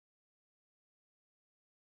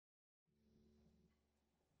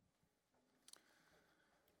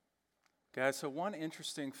Guys, so one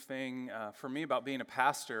interesting thing for me about being a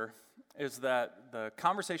pastor is that the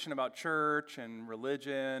conversation about church and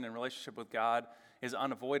religion and relationship with God is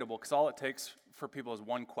unavoidable because all it takes for people is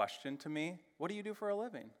one question to me. What do you do for a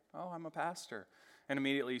living? Oh, I'm a pastor. And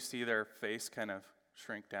immediately you see their face kind of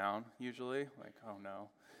shrink down, usually, like, oh no.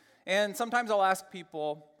 And sometimes I'll ask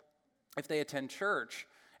people if they attend church.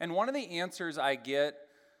 And one of the answers I get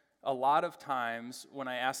a lot of times when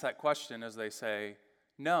I ask that question is they say,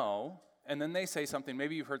 no. And then they say something,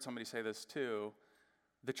 maybe you've heard somebody say this too,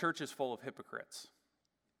 the church is full of hypocrites.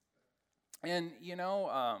 And,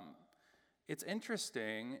 it's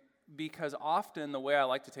interesting because often the way I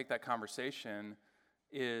like to take that conversation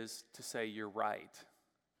is to say, you're right.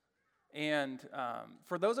 And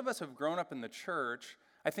for those of us who have grown up in the church,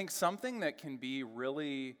 I think something that can be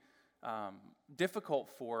really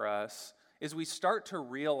difficult for us is we start to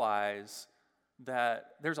realize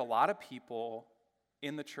that there's a lot of people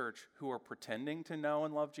in the church who are pretending to know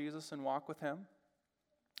and love Jesus and walk with him,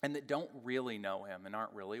 and that don't really know him and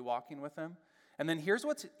aren't really walking with him. And then here's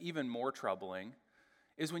what's even more troubling,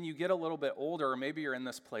 is when you get a little bit older, or maybe you're in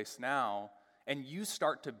this place now, and you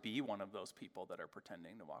start to be one of those people that are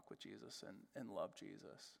pretending to walk with Jesus and love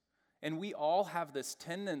Jesus. And we all have this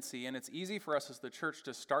tendency, and it's easy for us as the church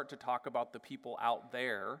to start to talk about the people out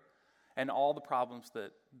there and all the problems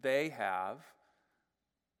that they have,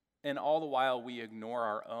 and all the while we ignore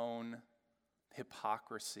our own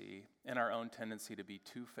hypocrisy and our own tendency to be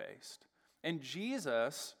two-faced. And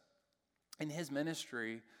Jesus, in his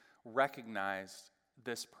ministry, recognized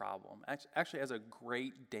this problem, actually as a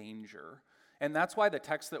great danger. And that's why the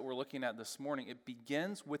text that we're looking at this morning, it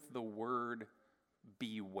begins with the word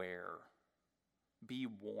beware. Be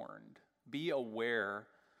warned. Be aware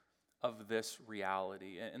of this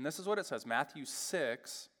reality. And this is what it says, Matthew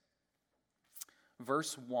 6,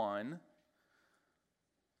 verse 1,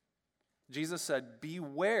 Jesus said,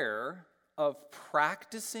 beware of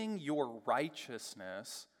practicing your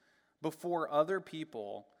righteousness before other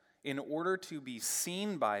people in order to be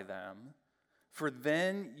seen by them, for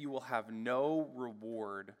then you will have no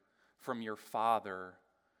reward from your Father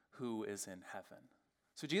who is in heaven.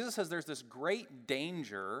 So Jesus says there's this great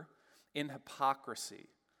danger in hypocrisy,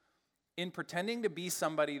 in pretending to be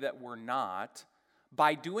somebody that we're not,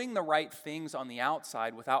 by doing the right things on the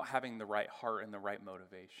outside without having the right heart and the right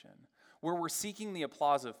motivation, where we're seeking the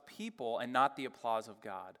applause of people and not the applause of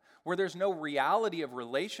God, where there's no reality of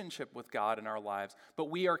relationship with God in our lives, but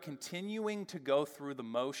we are continuing to go through the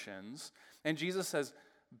motions. And Jesus says,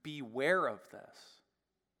 beware of this.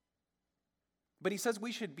 But he says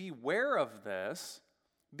we should beware of this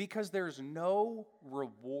because there's no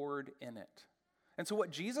reward in it. And so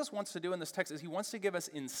what Jesus wants to do in this text is he wants to give us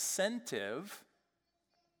incentive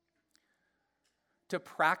to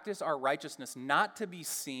practice our righteousness, not to be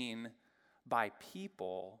seen by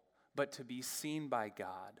people, but to be seen by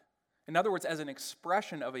God. In other words, as an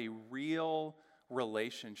expression of a real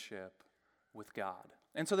relationship with God.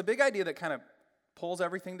 And so the big idea that kind of pulls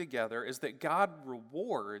everything together is that God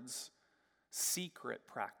rewards secret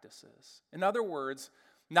practices. In other words,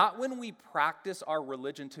 not when we practice our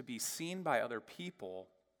religion to be seen by other people,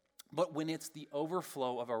 but when it's the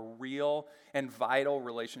overflow of a real and vital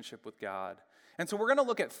relationship with God. And so we're going to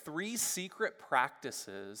look at 3 secret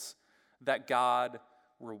practices that God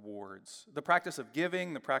rewards. The practice of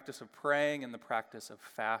giving, the practice of praying, and the practice of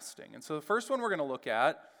fasting. And so the first one we're going to look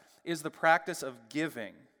at is the practice of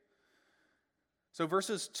giving. So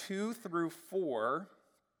verses 2 through 4,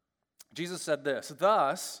 Jesus said this,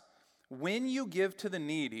 "Thus, when you give to the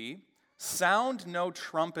needy, sound no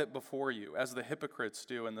trumpet before you, as the hypocrites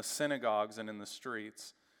do in the synagogues and in the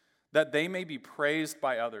streets, that they may be praised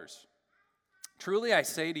by others. Truly I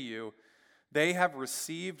say to you, they have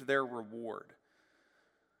received their reward.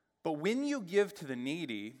 But when you give to the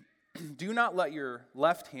needy, do not let your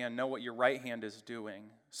left hand know what your right hand is doing,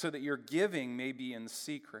 so that your giving may be in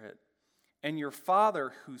secret, and your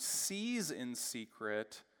Father who sees in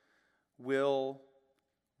secret will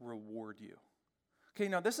reward you." Okay,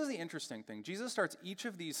 now this is the interesting thing. Jesus starts each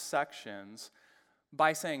of these sections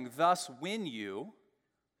by saying, "Thus when you,"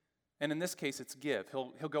 and in this case it's give.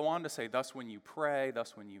 He'll go on to say, "Thus when you pray,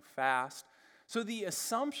 thus when you fast." So the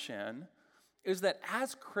assumption is that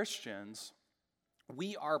as Christians,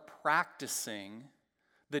 we are practicing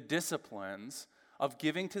the disciplines of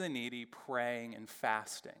giving to the needy, praying, and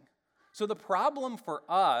fasting. So the problem for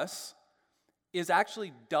us is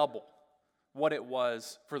actually double what it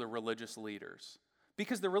was for the religious leaders.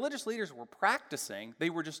 Because the religious leaders were practicing, they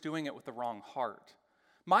were just doing it with the wrong heart.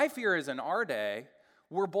 My fear is in our day,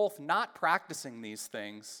 we're both not practicing these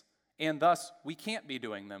things, and thus we can't be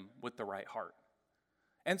doing them with the right heart.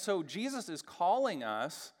 And so Jesus is calling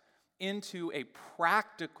us into a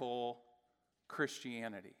practical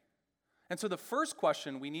Christianity. And so the first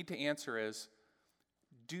question we need to answer is,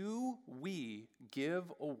 do we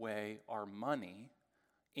give away our money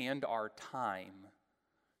and our time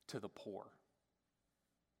to the poor?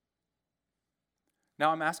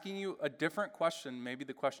 Now, I'm asking you a different question, maybe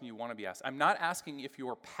the question you want to be asked. I'm not asking if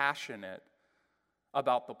you're passionate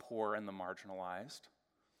about the poor and the marginalized.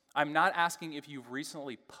 I'm not asking if you've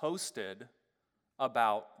recently posted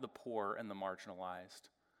about the poor and the marginalized.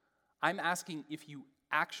 I'm asking if you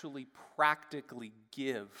actually practically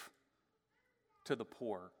give to the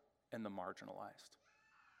poor and the marginalized.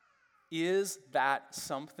 Is that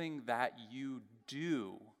something that you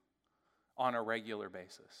do on a regular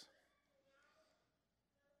basis?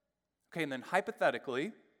 Okay, and then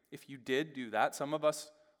hypothetically, if you did do that, some of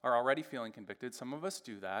us are already feeling convicted, some of us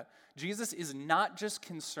do that. Jesus is not just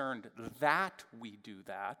concerned that we do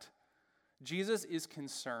that, Jesus is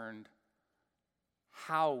concerned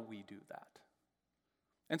how we do that.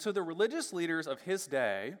 And so the religious leaders of his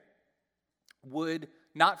day would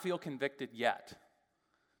not feel convicted yet,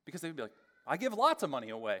 because they'd be like, I give lots of money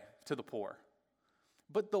away to the poor.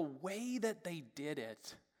 But the way that they did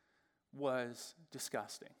it was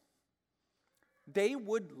disgusting. They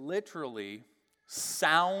would literally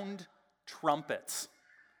sound trumpets.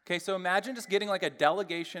 Okay, so imagine just getting like a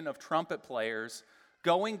delegation of trumpet players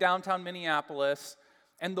going downtown Minneapolis,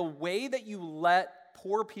 and the way that you let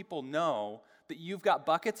poor people know that you've got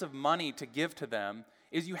buckets of money to give to them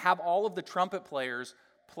is you have all of the trumpet players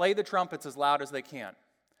play the trumpets as loud as they can.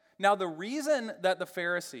 Now, the reason that the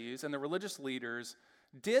Pharisees and the religious leaders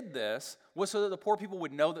did this was so that the poor people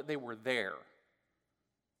would know that they were there.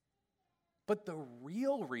 But the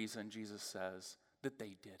real reason Jesus says that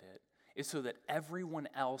they did it is so that everyone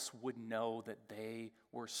else would know that they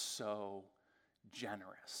were so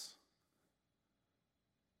generous.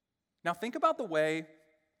 Now, think about the way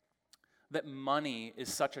that money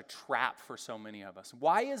is such a trap for so many of us.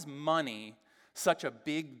 Why is money such a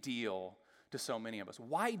big deal to so many of us?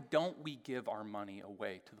 Why don't we give our money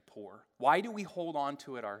away to the poor? Why do we hold on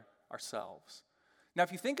to it ourselves? Now,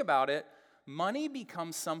 if you think about it, money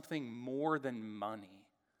becomes something more than money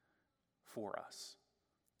for us.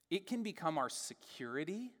 It can become our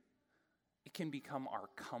security. It can become our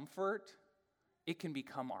comfort. It can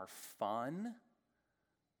become our fun.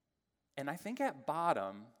 And I think at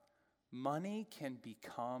bottom, money can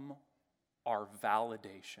become our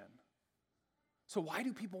validation. So why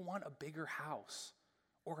do people want a bigger house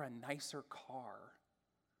or a nicer car?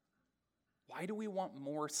 Why do we want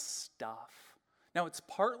more stuff? Now, it's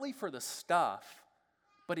partly for the stuff,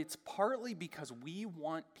 but it's partly because we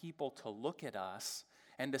want people to look at us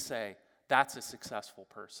and to say, that's a successful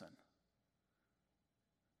person.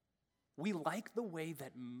 We like the way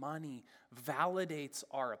that money validates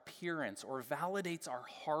our appearance or validates our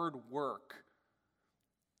hard work.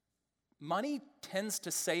 Money tends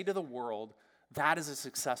to say to the world, that is a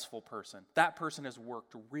successful person. That person has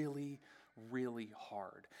worked really, really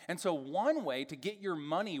hard. And so one way to get your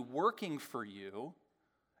money working for you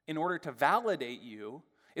in order to validate you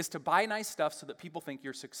is to buy nice stuff so that people think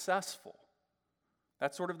you're successful.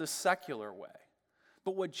 That's sort of the secular way.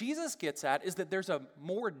 But what Jesus gets at is that there's a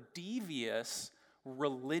more devious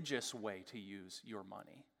religious way to use your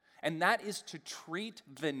money. And that is to treat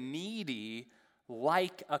the needy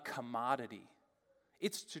like a commodity.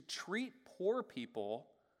 It's to treat poor people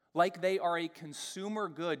like they are a consumer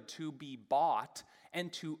good to be bought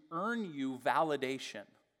and to earn you validation.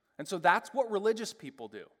 And so that's what religious people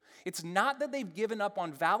do. It's not that they've given up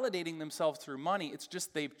on validating themselves through money, it's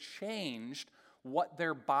just they've changed what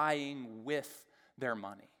they're buying with their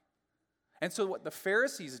money. And so what the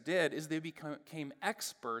Pharisees did is they became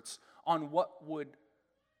experts on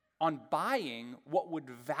buying what would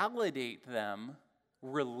validate them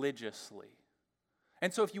religiously.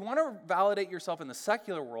 And so if you want to validate yourself in the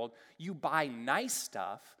secular world, you buy nice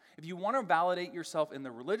stuff. If you want to validate yourself in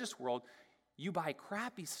the religious world, you buy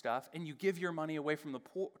crappy stuff and you give your money away from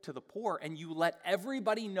to the poor and you let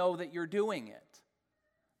everybody know that you're doing it.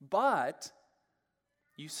 But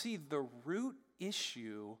you see, the root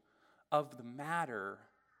issue of the matter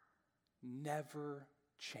never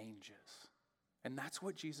changes. And that's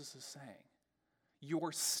what Jesus is saying.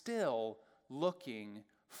 You're still looking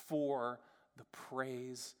for the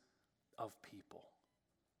praise of people.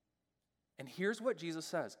 And here's what Jesus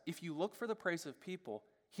says. If you look for the praise of people,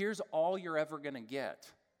 here's all you're ever going to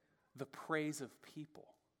get: the praise of people.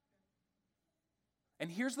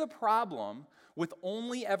 And here's the problem with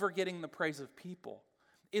only ever getting the praise of people,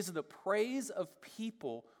 is the praise of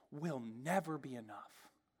people will never be enough.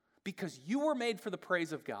 because you were made for the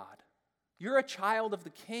praise of God. You're a child of the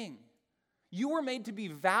King. You were made to be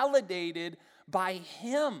validated by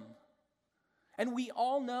Him. And we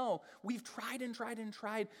all know we've tried and tried and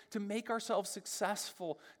tried to make ourselves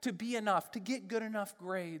successful, to be enough, to get good enough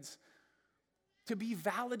grades, to be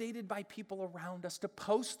validated by people around us, to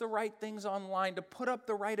post the right things online, to put up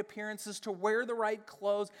the right appearances, to wear the right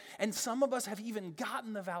clothes. And some of us have even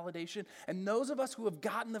gotten the validation. And those of us who have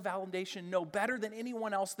gotten the validation know better than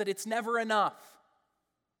anyone else that it's never enough.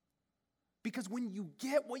 Because when you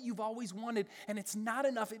get what you've always wanted and it's not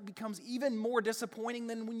enough, it becomes even more disappointing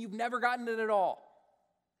than when you've never gotten it at all.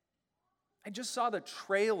 I just saw the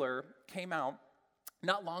trailer came out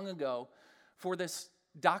not long ago for this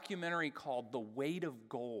documentary called The Weight of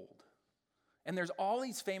Gold. And there's all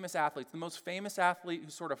these famous athletes. The most famous athlete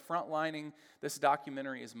who's sort of frontlining this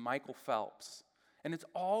documentary is Michael Phelps. And it's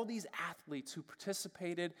all these athletes who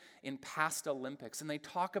participated in past Olympics. And they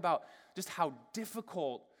talk about just how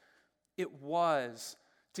difficult it was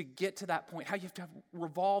to get to that point, how you have to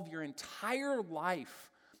revolve your entire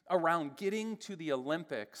life around getting to the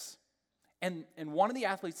Olympics. And one of the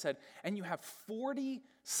athletes said, and you have 40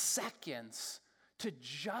 seconds to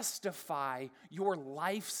justify your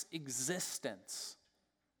life's existence.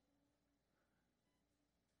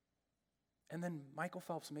 And then Michael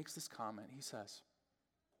Phelps makes this comment. He says,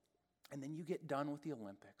 and then you get done with the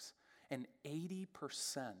Olympics, and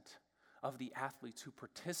 80% of the athletes who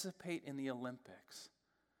participate in the Olympics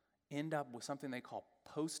end up with something they call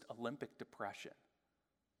post-Olympic depression.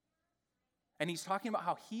 And he's talking about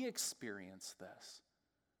how he experienced this.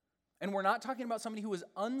 And we're not talking about somebody who was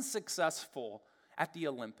unsuccessful at the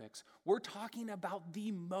Olympics. We're talking about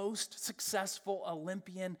the most successful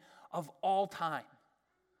Olympian of all time.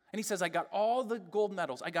 And he says, I got all the gold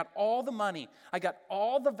medals, I got all the money, I got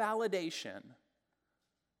all the validation.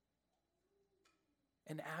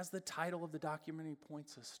 And as the title of the documentary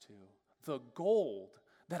points us to, the gold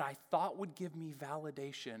that I thought would give me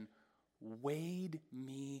validation weighed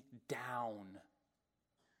me down.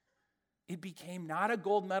 It became not a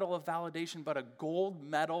gold medal of validation, but a gold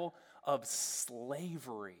medal of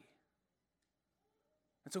slavery.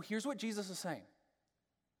 And so here's what Jesus is saying.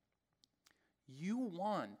 You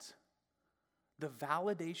want the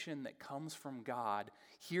validation that comes from God.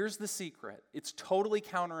 Here's the secret. It's totally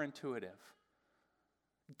counterintuitive.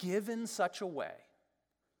 Give in such a way.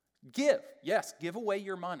 Give away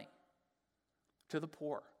your money to the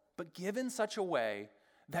poor. But give in such a way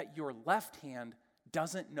that your left hand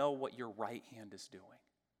doesn't know what your right hand is doing.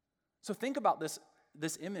 So think about this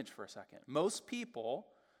image for a second. Most people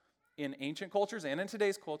in ancient cultures and in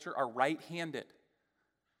today's culture are right-handed.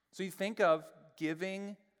 So you think of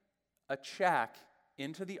giving a check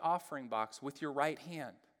into the offering box with your right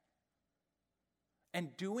hand.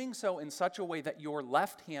 And doing so in such a way that your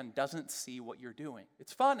left hand doesn't see what you're doing.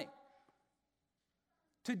 It's funny.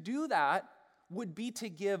 To do that would be to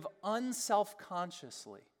give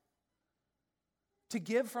unselfconsciously. To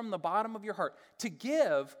give from the bottom of your heart. To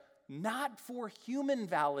give not for human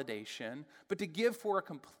validation, but to give for a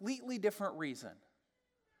completely different reason.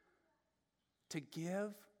 To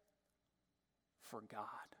give for God.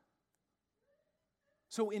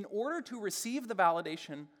 So in order to receive the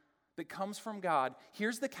validation that comes from God,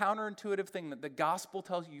 here's the counterintuitive thing that the gospel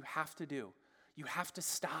tells you have to do. You have to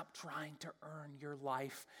stop trying to earn your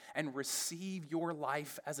life and receive your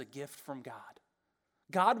life as a gift from God.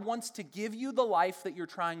 God wants to give you the life that you're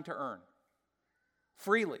trying to earn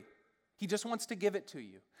freely. He just wants to give it to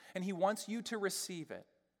you, and He wants you to receive it.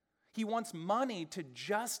 He wants money to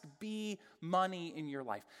just be money in your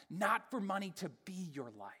life, not for money to be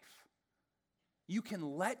your life. You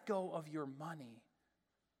can let go of your money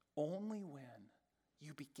only when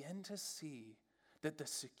you begin to see that the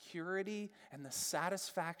security and the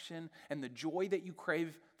satisfaction and the joy that you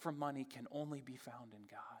crave from money can only be found in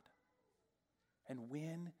God. And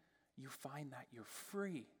when you find that, you're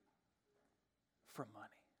free from money.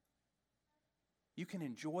 You can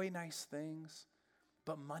enjoy nice things,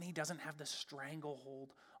 but money doesn't have the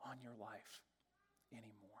stranglehold on your life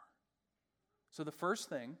anymore. So the first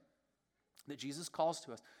thing that Jesus calls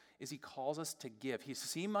to us is He calls us to give. He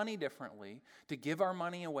sees money differently, to give our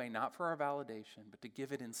money away, not for our validation, but to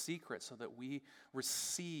give it in secret so that we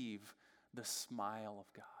receive the smile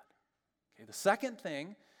of God. Okay, the second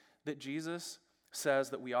thing that Jesus says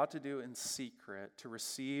that we ought to do in secret to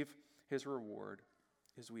receive His reward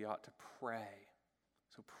is we ought to pray.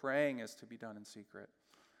 So praying is to be done in secret.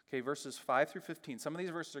 Okay, verses 5 through 15. Some of these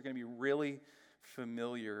verses are going to be really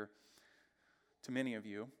familiar to many of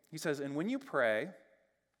you. He says, and when you pray,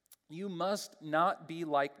 You must not be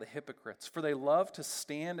like the hypocrites, for they love to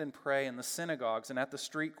stand and pray in the synagogues and at the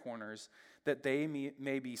street corners, that they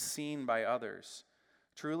may be seen by others.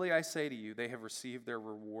 Truly I say to you, they have received their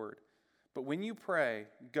reward. But when you pray,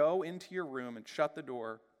 go into your room and shut the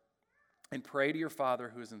door and pray to your Father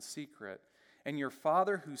who is in secret, and your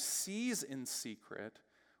Father who sees in secret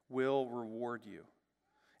will reward you.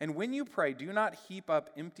 And when you pray, do not heap up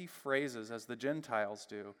empty phrases as the Gentiles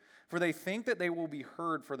do, for they think that they will be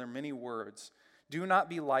heard for their many words. Do not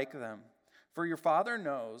be like them, for your Father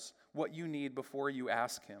knows what you need before you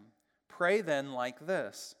ask him. Pray then like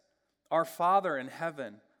this: Our Father in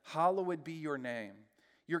heaven, hallowed be your name.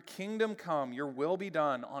 Your kingdom come, your will be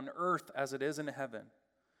done on earth as it is in heaven.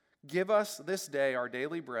 Give us this day our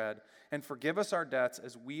daily bread, and forgive us our debts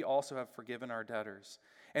as we also have forgiven our debtors.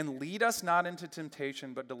 And lead us not into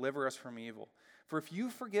temptation, but deliver us from evil. For if you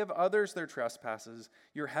forgive others their trespasses,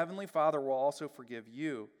 your heavenly Father will also forgive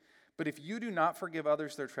you. But if you do not forgive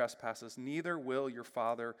others their trespasses, neither will your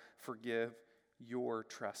Father forgive your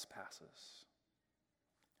trespasses.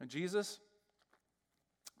 And Jesus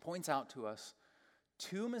points out to us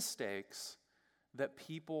two mistakes that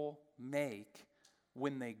people make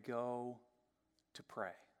when they go to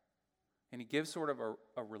pray. And he gives sort of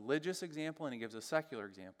a religious example, and he gives a secular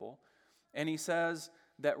example. And he says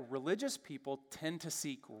that religious people tend to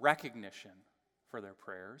seek recognition for their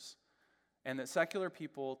prayers, and that secular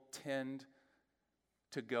people tend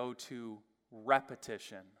to go to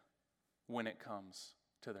repetition when it comes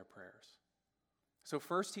to their prayers. So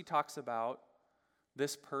first he talks about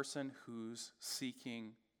this person who's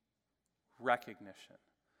seeking recognition.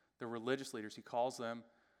 The religious leaders, he calls them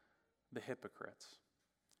the hypocrites.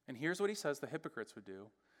 And here's what he says the hypocrites would do,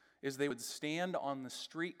 is they would stand on the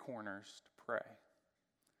street corners to pray.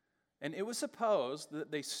 And it was supposed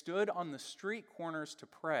that they stood on the street corners to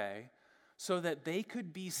pray so that they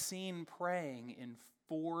could be seen praying in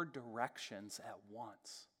 4 directions at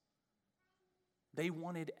once. They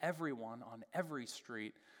wanted everyone on every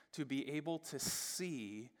street to be able to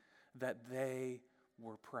see that they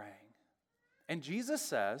were praying. And Jesus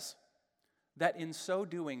says that in so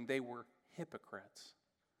doing, they were hypocrites.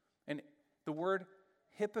 And the word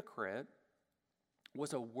hypocrite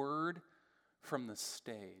was a word from the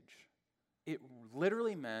stage. It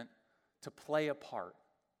literally meant to play a part,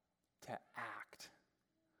 to act.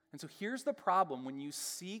 And so here's the problem when you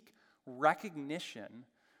seek recognition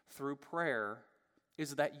through prayer,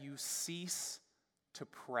 is that you cease to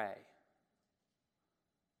pray.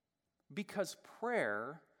 Because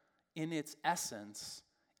prayer, in its essence,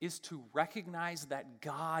 is to recognize that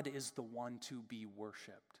God is the one to be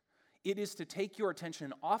worshiped. It is to take your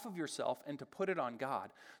attention off of yourself and to put it on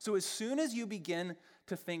God. So as soon as you begin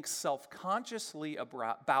to think self-consciously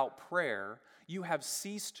about prayer, you have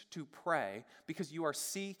ceased to pray because you are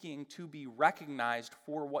seeking to be recognized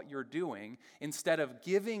for what you're doing instead of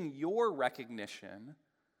giving your recognition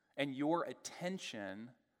and your attention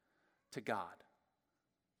to God.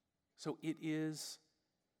 So it is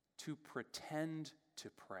to pretend to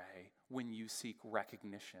pray when you seek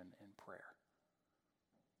recognition in prayer.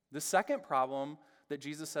 The second problem that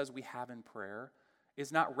Jesus says we have in prayer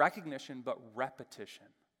is not recognition, but repetition.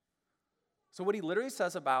 So what he literally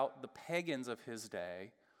says about the pagans of his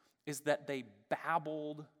day is that they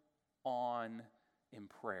babbled on in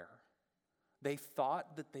prayer. They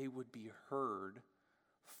thought that they would be heard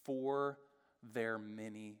for their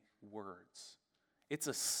many words. It's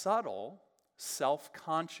a subtle,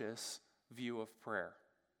 self-conscious view of prayer.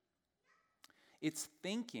 It's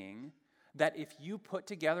thinking that if you put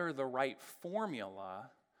together the right formula,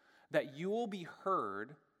 that you will be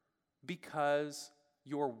heard because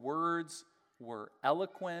your words were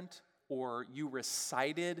eloquent or you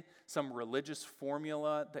recited some religious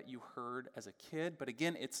formula that you heard as a kid. But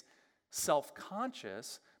again, it's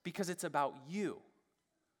self-conscious because it's about you.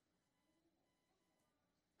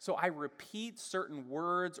 So I repeat certain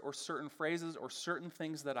words or certain phrases or certain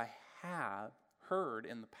things that I have heard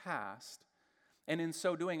in the past. And in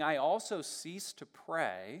so doing, I also cease to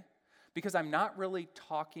pray because I'm not really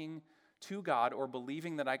talking to God or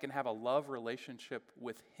believing that I can have a love relationship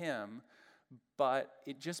with Him, but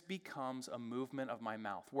it just becomes a movement of my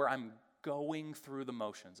mouth where I'm going through the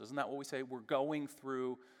motions. Isn't that what we say? We're going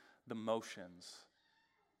through the motions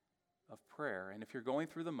of prayer. And if you're going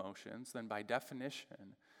through the motions, then by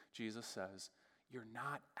definition, Jesus says, you're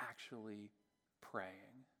not actually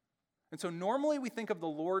praying. And so normally we think of the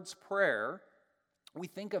Lord's Prayer, we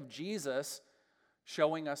think of Jesus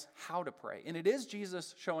showing us how to pray. And it is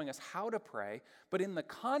Jesus showing us how to pray, but in the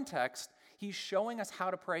context, He's showing us how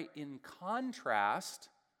to pray in contrast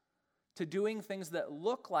to doing things that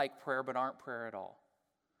look like prayer but aren't prayer at all.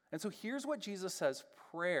 And so here's what Jesus says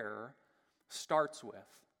prayer starts with.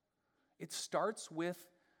 It starts with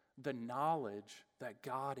the knowledge that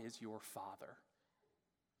God is your Father.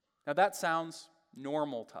 Now that sounds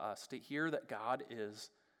normal to us, to hear that God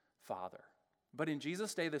is Father. But in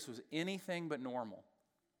Jesus' day, this was anything but normal.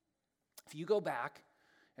 If you go back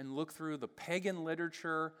and look through the pagan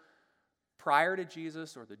literature prior to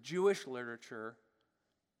Jesus or the Jewish literature,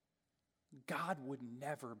 God would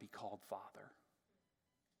never be called Father.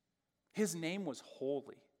 His name was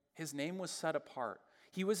holy. His name was set apart.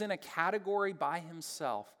 He was in a category by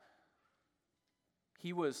himself.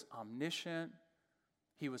 He was omniscient.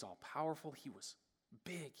 He was all-powerful. He was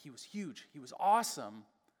big. He was huge. He was awesome,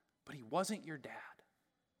 but he wasn't your dad.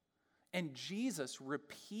 And Jesus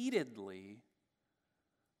repeatedly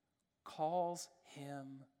calls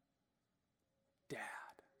him Dad,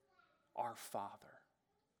 our Father.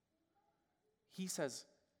 He says,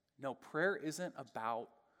 no, prayer isn't about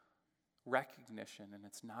recognition, and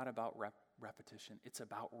it's not about repetition. It's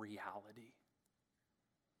about reality.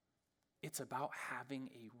 It's about having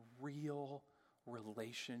a real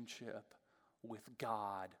relationship with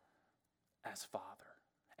God as Father.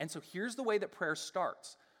 And so here's the way that prayer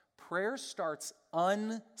starts. Prayer starts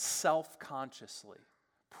unself-consciously.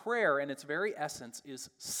 Prayer, in its very essence, is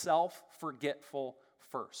self-forgetful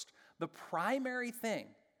first. The primary thing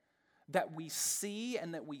that we see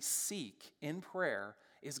and that we seek in prayer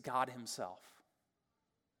is God himself.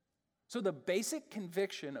 So the basic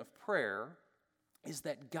conviction of prayer is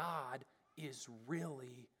that God is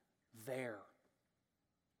really there.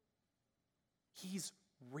 He's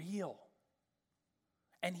real.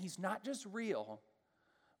 And he's not just real,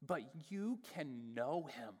 but you can know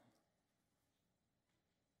him.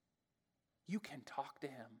 You can talk to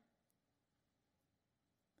him.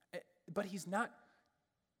 But he's not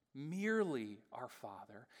merely our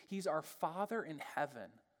Father. He's our Father in heaven.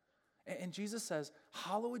 And Jesus says,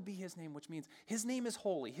 hallowed be his name, which means his name is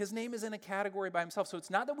holy. His name is in a category by himself. So it's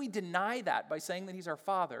not that we deny that by saying that he's our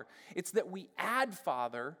Father. It's that we add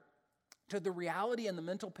Father to the reality and the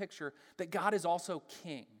mental picture that God is also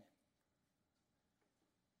King.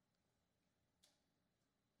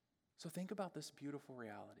 So think about this beautiful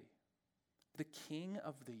reality. The King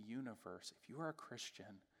of the universe, if you are a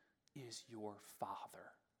Christian, is your Father.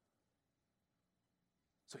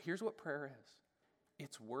 So here's what prayer is.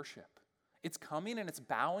 It's worship. It's coming and it's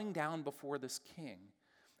bowing down before this King.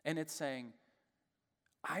 And it's saying,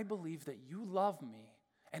 I believe that you love me,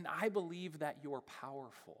 and I believe that you're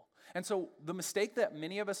powerful. And so the mistake that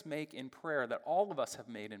many of us make in prayer, that all of us have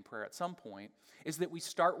made in prayer at some point, is that we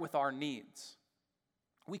start with our needs.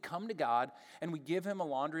 We come to God and we give him a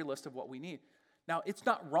laundry list of what we need. Now, it's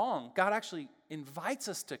not wrong. God actually invites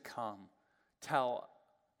us to come tell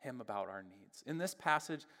him about our needs. In this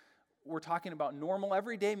passage, we're talking about normal,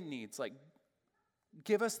 everyday needs, like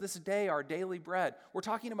give us this day our daily bread. We're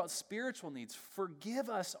talking about spiritual needs. Forgive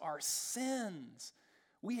us our sins.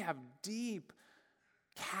 We have deep,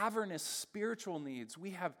 cavernous spiritual needs.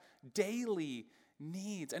 We have daily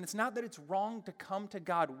needs. And it's not that it's wrong to come to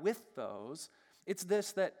God with those. It's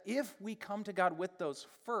this, that if we come to God with those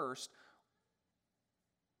first,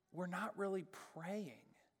 we're not really praying.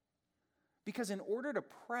 Because in order to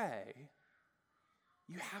pray,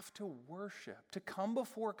 you have to worship, to come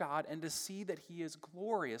before God and to see that he is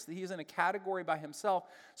glorious, that he is in a category by himself,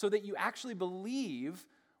 so that you actually believe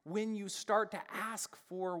when you start to ask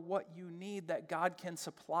for what you need that God can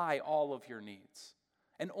supply all of your needs.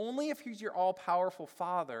 And only if he's your all-powerful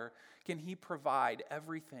Father can he provide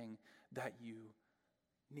everything that you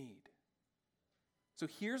need. So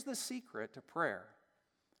here's the secret to prayer.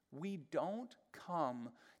 We don't come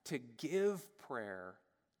to give prayer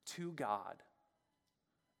to God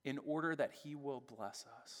in order that he will bless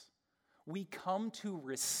us. We come to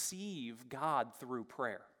receive God through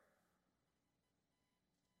prayer.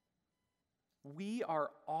 We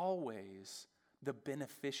are always the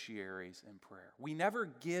beneficiaries in prayer. We never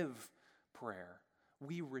give prayer.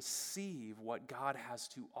 We receive what God has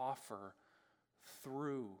to offer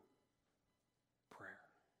through prayer.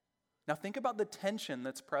 Now think about the tension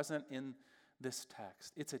that's present in this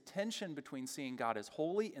text. It's a tension between seeing God as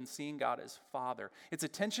holy and seeing God as Father. It's a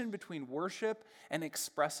tension between worship and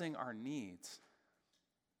expressing our needs.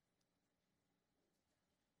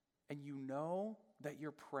 And you know that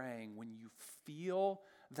you're praying when you feel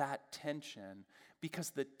that tension,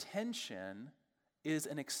 because the tension is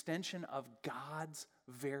an extension of God's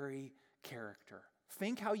very character.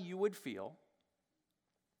 Think how you would feel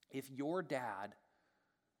if your dad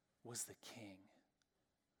was the king.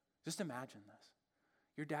 Just imagine this.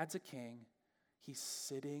 Your dad's a king. He's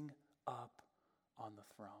sitting up on the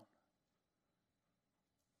throne.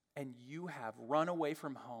 and you have run away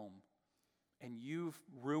from home, and you've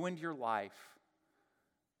ruined your life,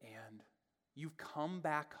 and you've come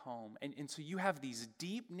back home, and so you have these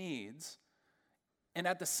deep needs, and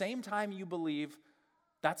at the same time you believe,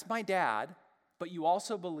 that's my dad, but you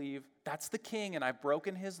also believe, that's the king, and I've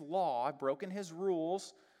broken his law, I've broken his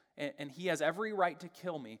rules, and he has every right to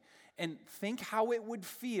kill me. And think how it would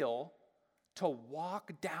feel to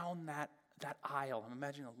walk down that aisle. I'm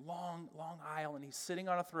imagining a long, long aisle, and he's sitting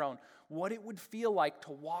on a throne. What it would feel like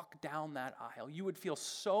to walk down that aisle. You would feel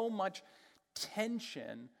so much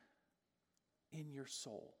tension in your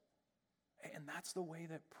soul. And that's the way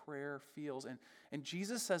that prayer feels. And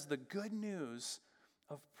Jesus says the good news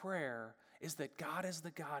of prayer is that God is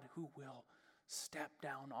the God who will step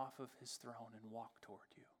down off of his throne and walk toward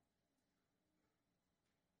you.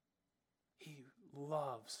 He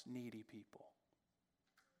loves needy people.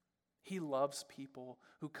 He loves people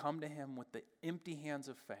who come to him with the empty hands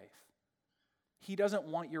of faith. He doesn't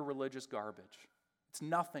want your religious garbage. It's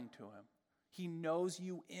nothing to him. He knows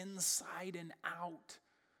you inside and out.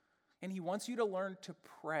 And he wants you to learn to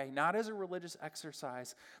pray, not as a religious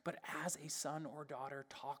exercise, but as a son or daughter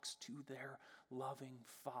talks to their loving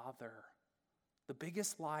father. The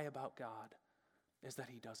biggest lie about God is that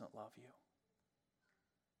he doesn't love you.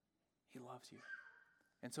 He loves you.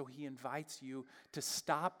 And so he invites you to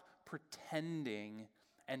stop pretending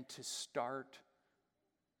and to start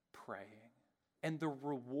praying. And the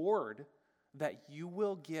reward that you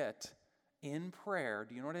will get in prayer,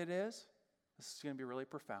 do you know what it is? This is going to be really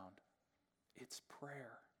profound. It's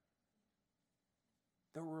prayer.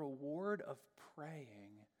 The reward of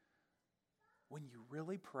praying, when you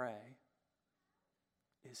really pray,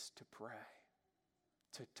 is to pray,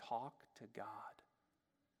 to talk to God,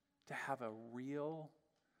 to have a real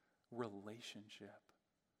relationship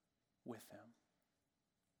with him,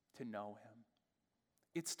 to know him.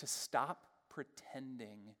 It's to stop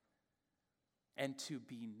pretending and to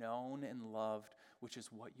be known and loved, which is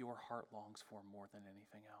what your heart longs for more than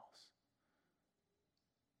anything else.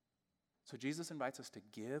 So Jesus invites us to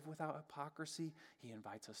give without hypocrisy. He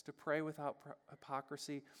invites us to pray without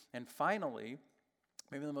hypocrisy. And finally,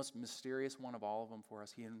 maybe the most mysterious one of all of them for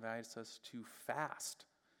us, he invites us to fast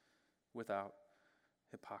without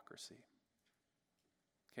hypocrisy.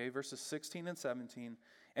 Okay, verses 16 and 17.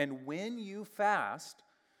 And when you fast,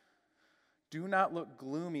 do not look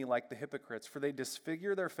gloomy like the hypocrites, for they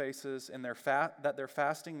disfigure their faces and that their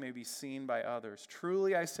fasting may be seen by others.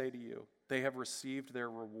 Truly I say to you, they have received their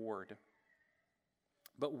reward.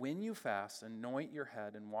 But when you fast, anoint your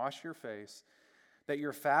head and wash your face, that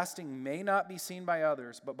your fasting may not be seen by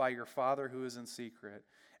others, but by your Father who is in secret.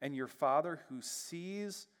 And your Father who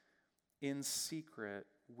sees in secret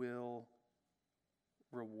will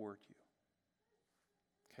reward you.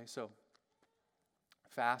 Okay, so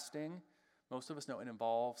fasting, most of us know it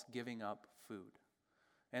involves giving up food.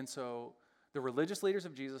 And so the religious leaders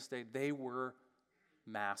of Jesus' day, they were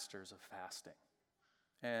masters of fasting.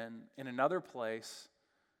 And in another place,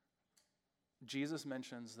 Jesus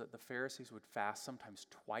mentions that the Pharisees would fast sometimes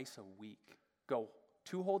twice a week, go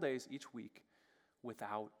 2 whole days each week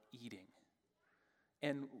without eating.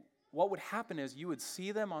 And what would happen is you would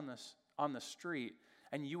see them on the street,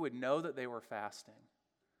 and you would know that they were fasting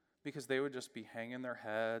because they would just be hanging their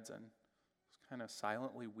heads and kind of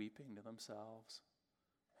silently weeping to themselves.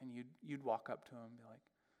 And you'd walk up to them and be like,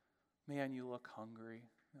 man, you look hungry.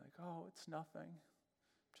 You're like, oh, it's nothing.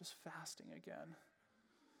 Just fasting again.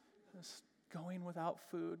 Just going without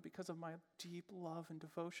food because of my deep love and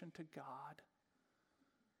devotion to God.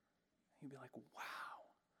 You'd be like, wow,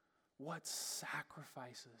 what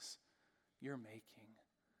sacrifices you're making.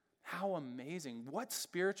 How amazing. What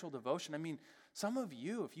spiritual devotion. I mean, some of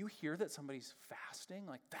you, if you hear that somebody's fasting,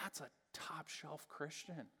 like that's a top shelf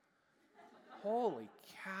Christian. Holy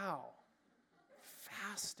cow.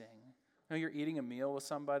 Fasting. You know, you're eating a meal with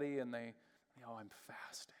somebody and oh, I'm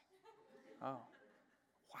fasting. Oh,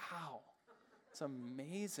 wow. It's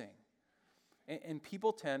amazing. And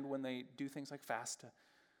people tend, when they do things like fast,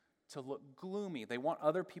 to look gloomy. They want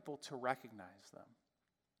other people to recognize them.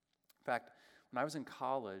 In fact, when I was in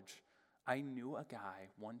college, I knew a guy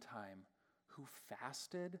one time who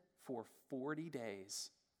fasted for 40 days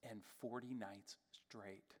and 40 nights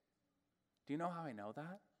straight. Do you know how I know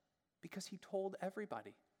that? Because he told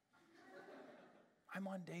everybody. I'm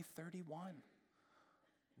on day 31.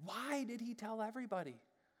 Why did he tell everybody?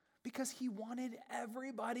 Because he wanted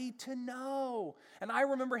everybody to know. And I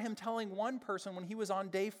remember him telling one person when he was on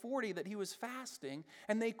day 40 that he was fasting,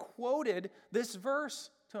 and they quoted this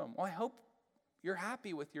verse to him. Well, I hope you're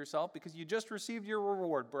happy with yourself because you just received your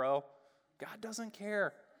reward, bro. God doesn't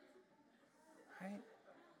care. Right?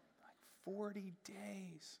 40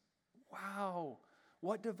 days. Wow.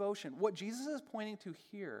 What devotion. What Jesus is pointing to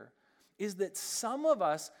here is that some of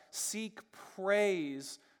us seek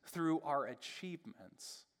praise through our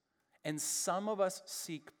achievements, and some of us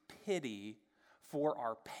seek pity for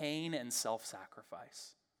our pain and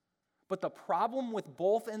self-sacrifice. But the problem with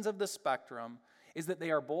both ends of the spectrum is that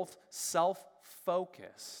they are both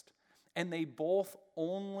self-focused, and they both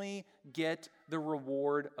only get the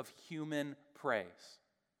reward of human praise.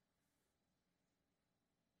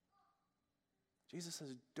 Jesus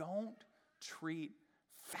says, don't treat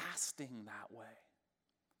fasting that way.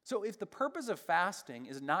 So if the purpose of fasting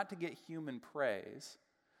is not to get human praise,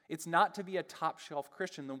 it's not to be a top-shelf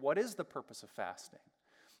Christian, then what is the purpose of fasting?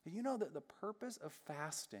 You know that the purpose of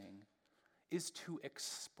fasting is to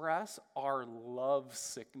express our love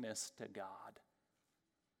sickness to God.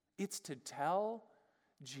 It's to tell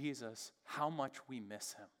Jesus how much we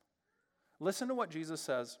miss him. Listen to what Jesus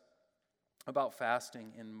says about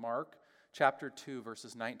fasting in Mark chapter 2,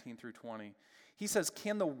 verses 19 through 20. He says,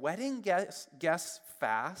 "Can the wedding guests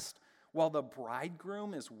fast while the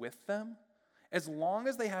bridegroom is with them? As long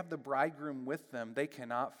as they have the bridegroom with them, they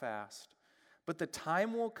cannot fast. But the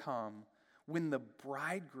time will come when the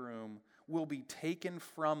bridegroom will be taken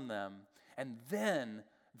from them, and then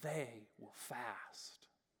they will fast."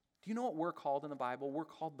 Do you know what we're called in the Bible? We're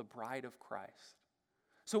called the bride of Christ.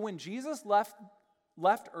 So when Jesus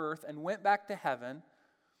left earth and went back to heaven,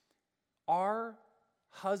 our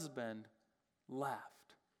husband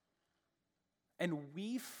left. And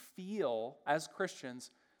we feel, as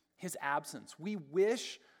Christians, his absence. We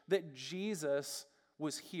wish that Jesus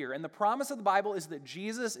was here. And the promise of the Bible is that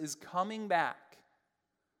Jesus is coming back.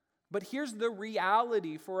 But here's the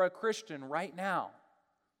reality for a Christian right now,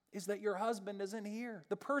 is that your husband isn't here.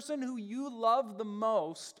 The person who you love the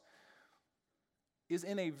most is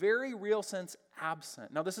in a very real sense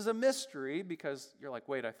absent. Now, this is a mystery because you're like,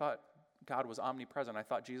 wait, I thought God was omnipresent. I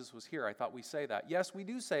thought Jesus was here. I thought we say that. Yes, we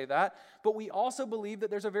do say that, but we also believe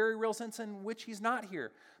that there's a very real sense in which he's not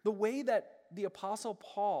here. The way that the Apostle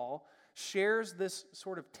Paul shares this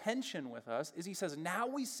sort of tension with us is he says, now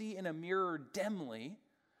we see in a mirror dimly,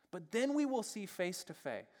 but then we will see face to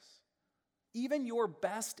face. Even your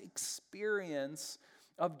best experience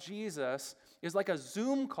of Jesus is like a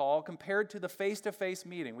Zoom call compared to the face-to-face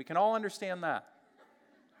meeting. We can all understand that,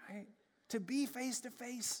 right? To be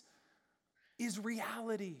face-to-face is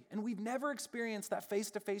reality, and we've never experienced that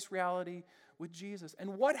face-to-face reality with Jesus.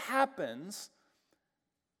 And what happens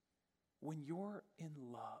when you're in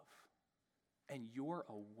love and you're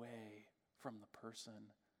away from the person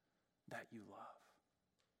that you love?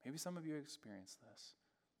 Maybe some of you experienced this.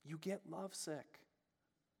 You get lovesick.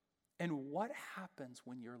 And what happens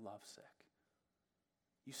when you're lovesick?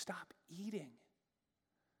 You stop eating.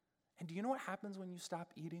 And do you know what happens when you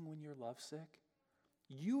stop eating when you're lovesick?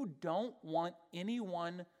 You don't want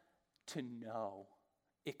anyone to know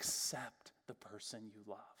except the person you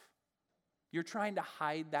love. You're trying to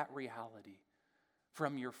hide that reality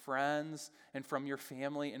from your friends and from your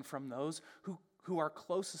family and from those who are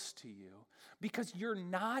closest to you because you're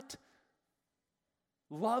not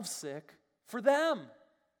lovesick for them.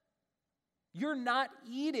 You're not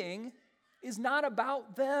eating is not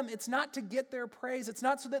about them. It's not to get their praise. It's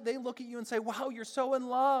not so that they look at you and say, wow, you're so in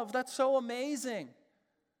love. That's so amazing.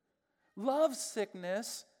 Love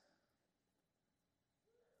sickness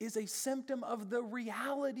is a symptom of the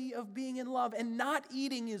reality of being in love. And not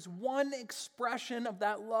eating is one expression of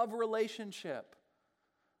that love relationship.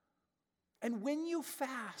 And when you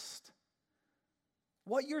fast,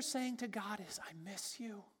 what you're saying to God is, I miss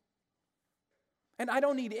you. And I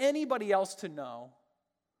don't need anybody else to know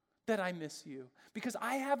that I miss you because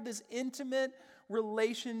I have this intimate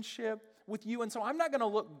relationship with you. And so I'm not going to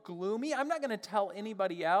look gloomy. I'm not going to tell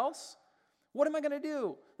anybody else. What am I going to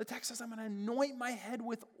do? The text says I'm going to anoint my head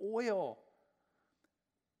with oil.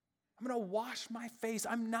 I'm going to wash my face.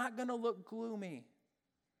 I'm not going to look gloomy.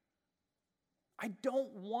 I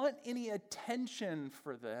don't want any attention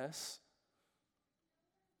for this.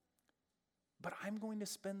 But I'm going to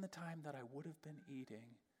spend the time that I would have been eating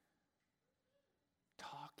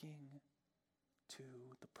talking to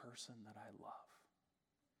the person that I love,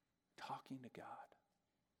 talking to God,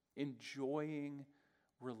 enjoying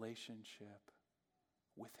relationship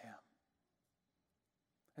with Him.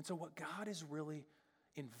 And so what God is really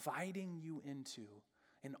inviting you into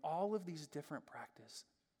in all of these different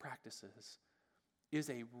practices is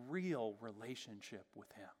a real relationship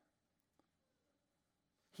with Him.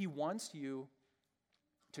 He wants you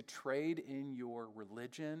to trade in your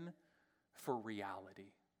religion for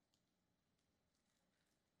reality.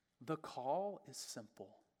 The call is simple,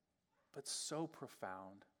 but so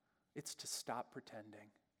profound. It's to stop pretending,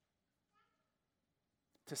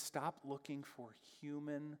 to stop looking for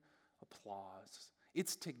human applause.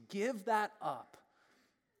 It's to give that up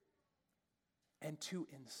and to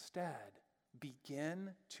instead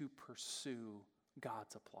begin to pursue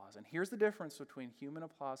God's applause. And here's the difference between human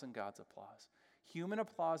applause and God's applause. Human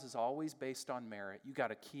applause is always based on merit. You got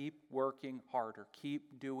to keep working harder,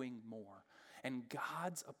 keep doing more. And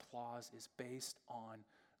God's applause is based on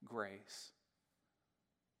grace,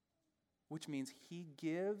 which means He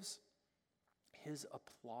gives His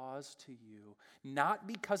applause to you, not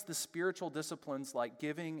because the spiritual disciplines like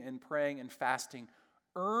giving and praying and fasting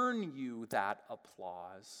earn you that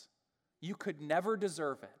applause. You could never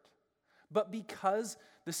deserve it. But because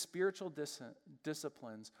the spiritual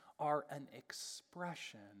disciplines are an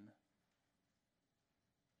expression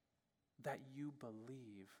that you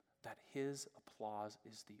believe that His applause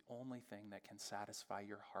is the only thing that can satisfy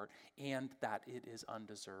your heart and that it is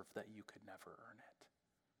undeserved, that you could never earn it.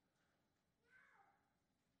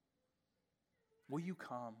 Will you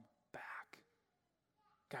come back?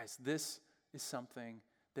 Guys, this is something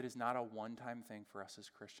that is not a one-time thing for us as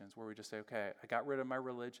Christians where we just say, okay, I got rid of my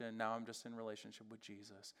religion, now I'm just in relationship with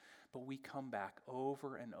Jesus. But we come back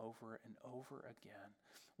over and over and over again.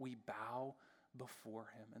 We bow before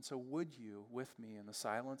Him. And so would you, with me, in the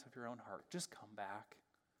silence of your own heart, just come back.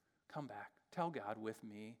 Come back. Tell God with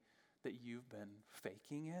me that you've been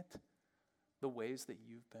faking it, the ways that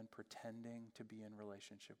you've been pretending to be in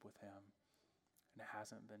relationship with Him, and it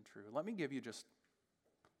hasn't been true. Let me give you just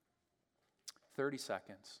 30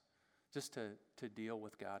 seconds just to deal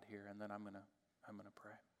with God here, and then I'm gonna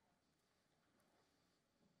pray.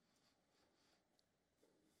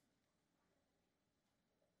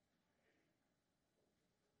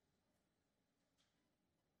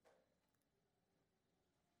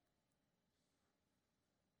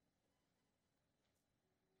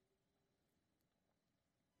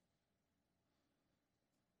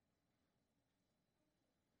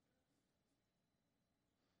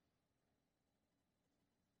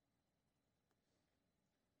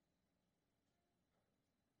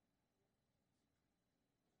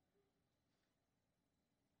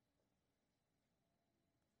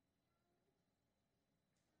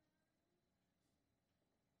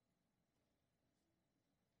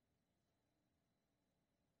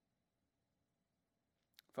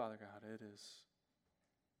 Father God, it is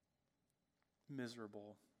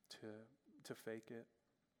miserable to fake it.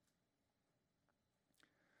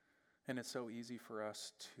 And it's so easy for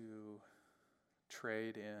us to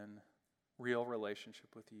trade in real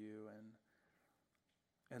relationship with you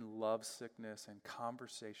and love sickness and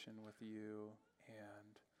conversation with you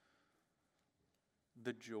and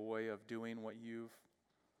the joy of doing what you've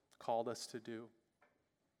called us to do,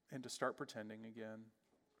 and to start pretending again,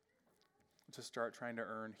 to start trying to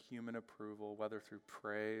earn human approval, whether through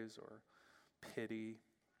praise or pity.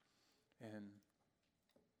 And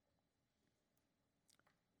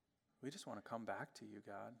we just want to come back to you,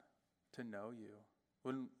 God, to know you.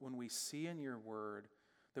 When we see in your word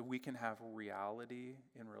that we can have reality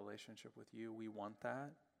in relationship with you, we want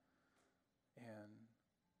that. And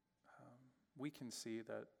we can see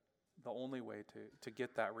that the only way to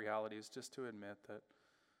get that reality is just to admit that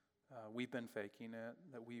we've been faking it,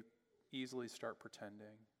 that we easily start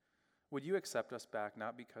pretending. Would you accept us back,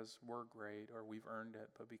 not because we're great or we've earned it,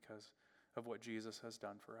 but because of what Jesus has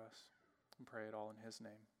done for us? And pray it all in His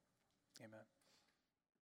name. Amen.